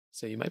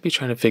So you might be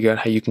trying to figure out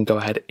how you can go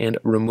ahead and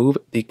remove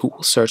the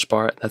Google search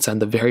bar that's on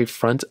the very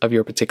front of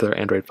your particular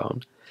Android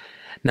phone.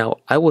 Now,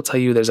 I will tell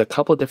you there's a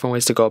couple of different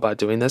ways to go about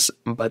doing this,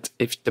 but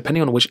if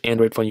depending on which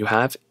Android phone you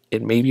have,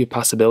 it may be a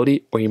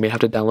possibility or you may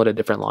have to download a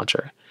different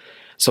launcher.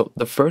 So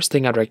the first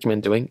thing I'd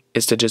recommend doing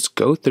is to just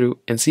go through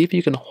and see if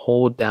you can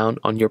hold down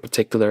on your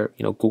particular,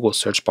 Google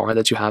search bar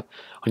that you have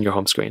on your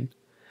home screen.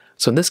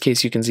 So in this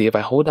case, you can see if I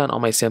hold down on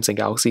my Samsung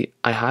Galaxy,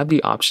 I have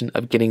the option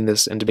of getting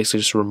this and basically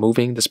just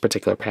removing this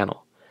particular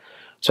panel.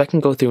 So I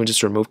can go through and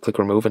just click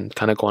remove and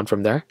kind of go on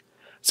from there.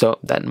 So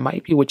that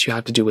might be what you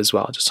have to do as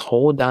well. Just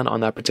hold down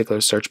on that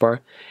particular search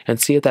bar and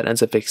see if that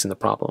ends up fixing the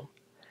problem.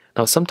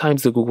 Now,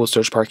 sometimes the Google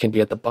search bar can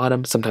be at the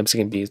bottom. Sometimes it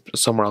can be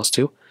somewhere else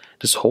too.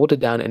 Just hold it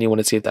down and you want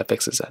to see if that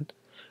fixes it.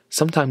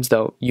 Sometimes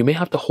though, you may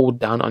have to hold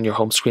down on your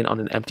home screen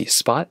on an empty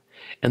spot,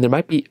 and there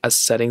might be a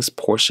settings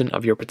portion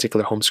of your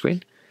particular home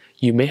screen.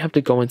 You may have to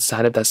go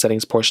inside of that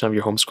settings portion of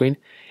your home screen,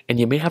 and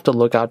you may have to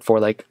look out for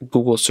like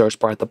Google search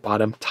bar at the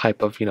bottom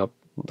type of,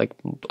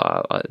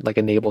 like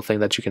enable thing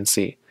that you can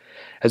see.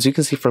 As you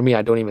can see for me,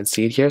 I don't even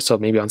see it here. So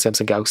maybe on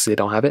Samsung Galaxy, they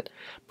don't have it,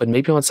 but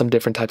maybe on some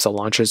different types of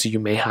launchers, you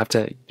may have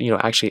to,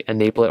 actually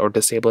enable it or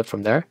disable it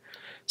from there.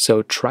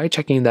 So try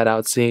checking that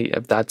out. See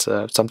if that's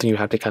something you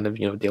have to kind of,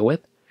 deal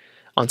with.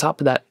 On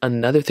top of that,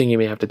 another thing you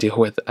may have to deal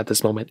with at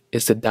this moment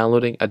is to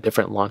downloading a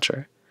different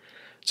launcher.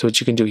 So what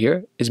you can do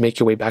here is make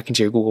your way back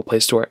into your Google Play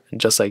Store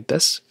just like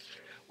this.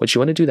 What you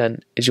want to do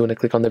then is you want to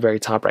click on the very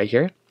top right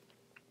here.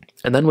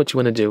 And then what you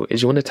want to do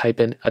is you want to type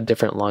in a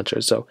different launcher.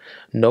 So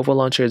Nova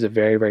Launcher is a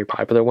very, very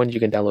popular one. You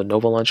can download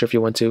Nova Launcher if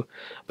you want to,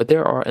 but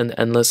there are an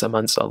endless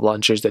amounts of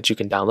launchers that you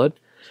can download.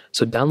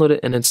 So download it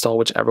and install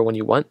whichever one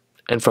you want.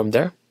 And from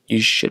there, you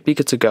should be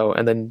good to go.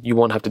 And then you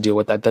won't have to deal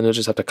with that. Then you'll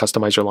just have to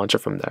customize your launcher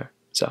from there.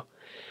 So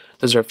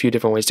those are a few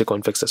different ways to go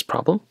and fix this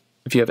problem.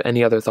 If you have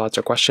any other thoughts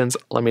or questions,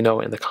 let me know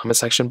in the comment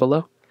section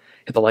below.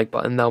 Hit the like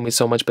button, that would mean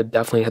so much, but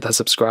definitely hit that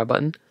subscribe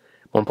button.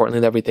 More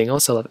importantly than everything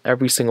else, I love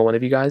every single one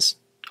of you guys.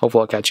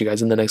 Hopefully I'll catch you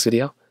guys in the next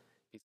video.